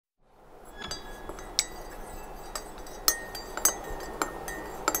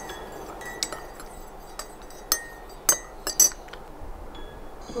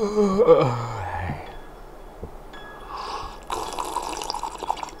Hei,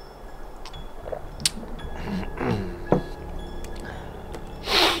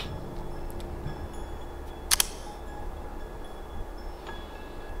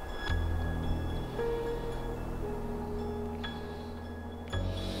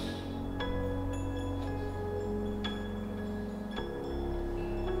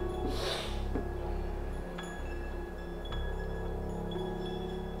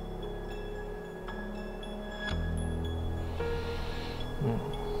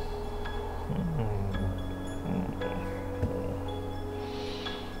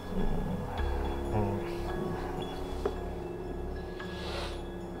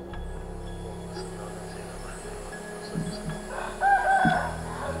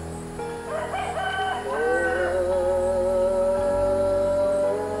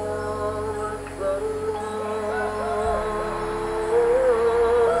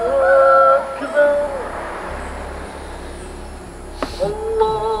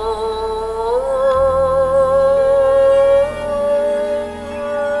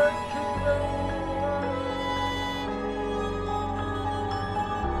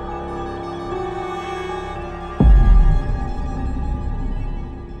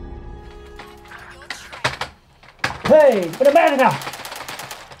 benar kah?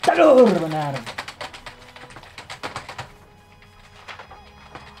 Talur benar.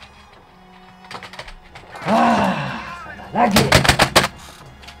 Salah lagi.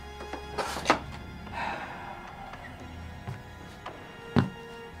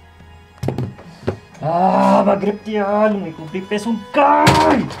 Maghrib dia, lu ikut beli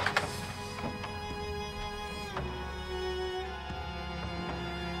pesungkai.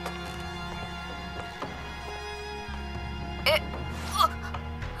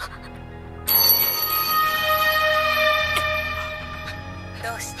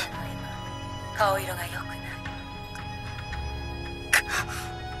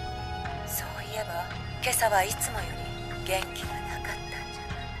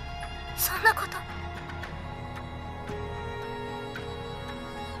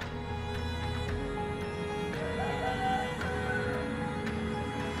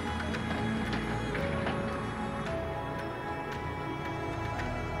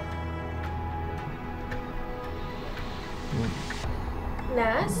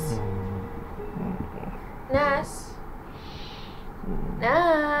 Nas? Nas?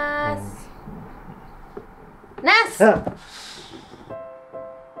 Nas? Nas?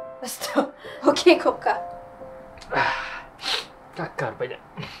 Basta. Okay kau kak? Kakak banyak.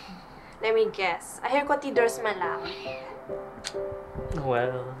 Let me guess. Akhir kau tidur semalam?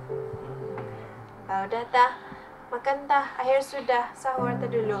 Well... Oh, dah tah. Makan tah. Akhir sudah. Sahur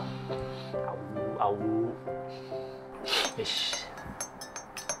tah dulu. Au. Ish.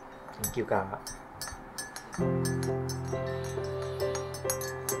 Thank you, Kak.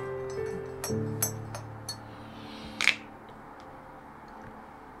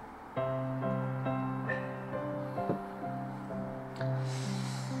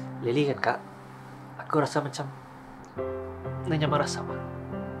 Lily kan, Kak? Aku rasa macam nyaman rasa, Pak.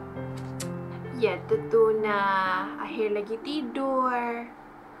 Ya, tentu nak. Akhir lagi tidur.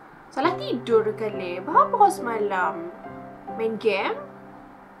 Salah tidur kali. Apa kau semalam? Main game?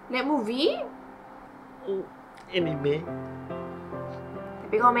 Lihat movie? Anime.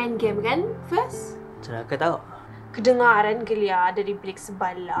 Tapi kau main game kan first? Macam kau tahu? Kedengaran kali dari bilik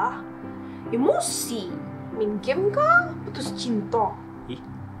sebelah. Emosi. Main game kah? Putus cinta.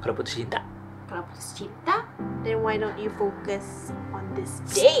 Kalau putus cinta? Kalau putus cinta, then why don't you focus on this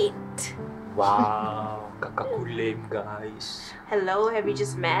date? Wow, kakakku lame guys. Hello, have you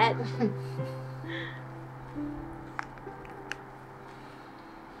just met?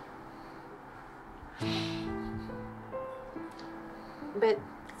 But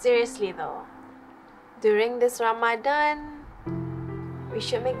seriously though, during this Ramadan, we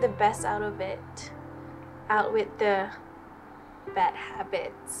should make the best out of it. Out with the bad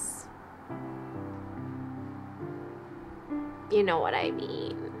habits. You know what I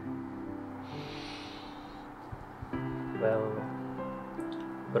mean. Well,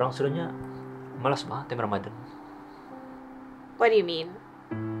 orang selalunya malas banget time Ramadan. What do you mean?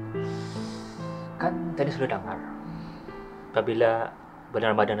 Kan tadi sudah dengar, apabila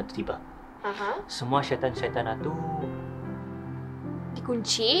bulan Ramadan itu tiba, semua syaitan-syaitan itu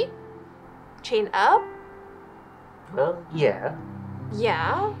dikunci, chain up. Well, yeah.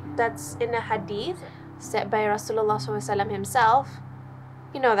 Yeah, that's in a hadith said by Rasulullah SAW himself.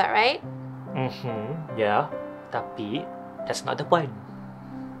 You know that, right? Yeah. Tapi, that's not the point.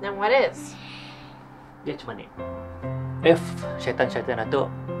 Then what is? Dia cuma ni. If syaitan-syaitan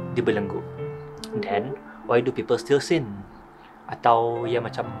itu dibelenggu. Then, why do people still sin? Atau ya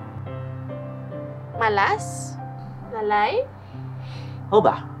macam malas? Lalai?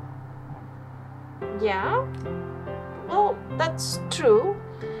 Obah. Yeah. Well, that's true.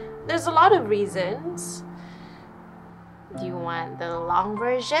 There's a lot of reasons. Do you want the long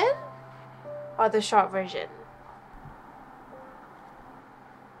version or the short version?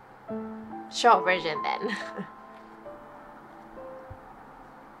 Short version then.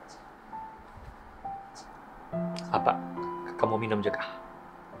 Apa? Kamu minum juga?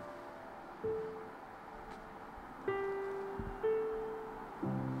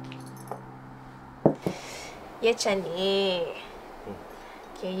 Ya Chani.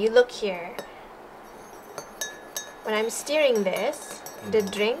 Okay, you look here. When I'm stirring this, the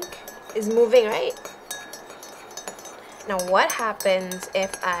drink is moving, right? Now what happens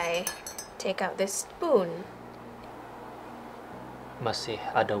if I take out this spoon? Masih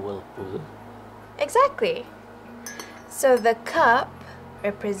ada whirlpool. Exactly. So the cup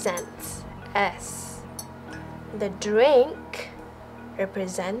represents S. The drink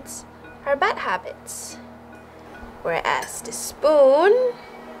represents our bad habits. Whereas the spoon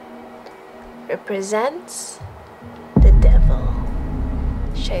represents the devil,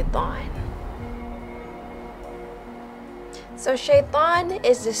 Shaitan. So Shaitan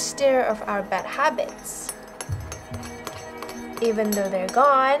is the stirrer of our bad habits. Even though they're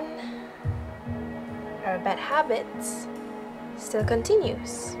gone, our bad habits still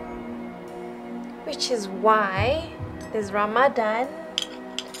continues. Which is why this Ramadan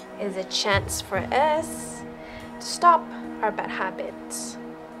is a chance for us to stop our bad habits,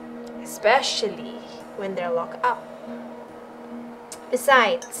 especially when they're locked up.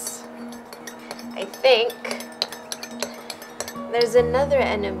 Besides, I think there's another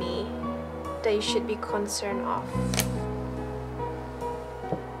enemy that you should be concerned of.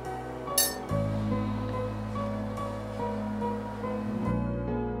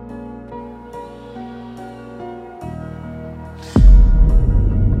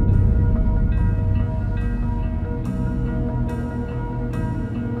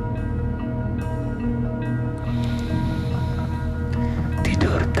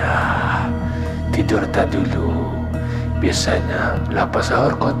 Tidur tak dulu. Biasanya lepas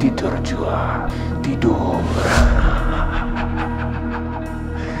sahur kau tidur juga. Tidur.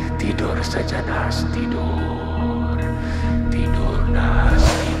 Tidur saja Nas, tidur. Tidur Nas,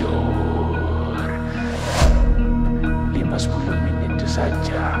 tidur. 5-10 minit itu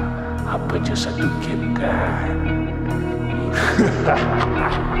saja. Apa je satu game kan?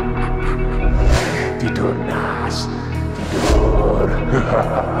 Tidur Nas, tidur.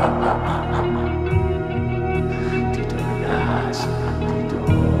 Tidur Nas, tidur.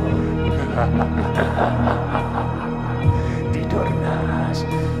 Tidur Nas,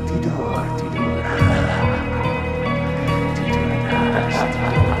 tidur, tidur. Tidur Nas,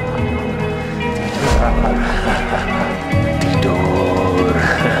 tidur. Tidur.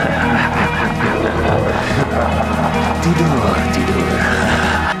 Tidur, tidur.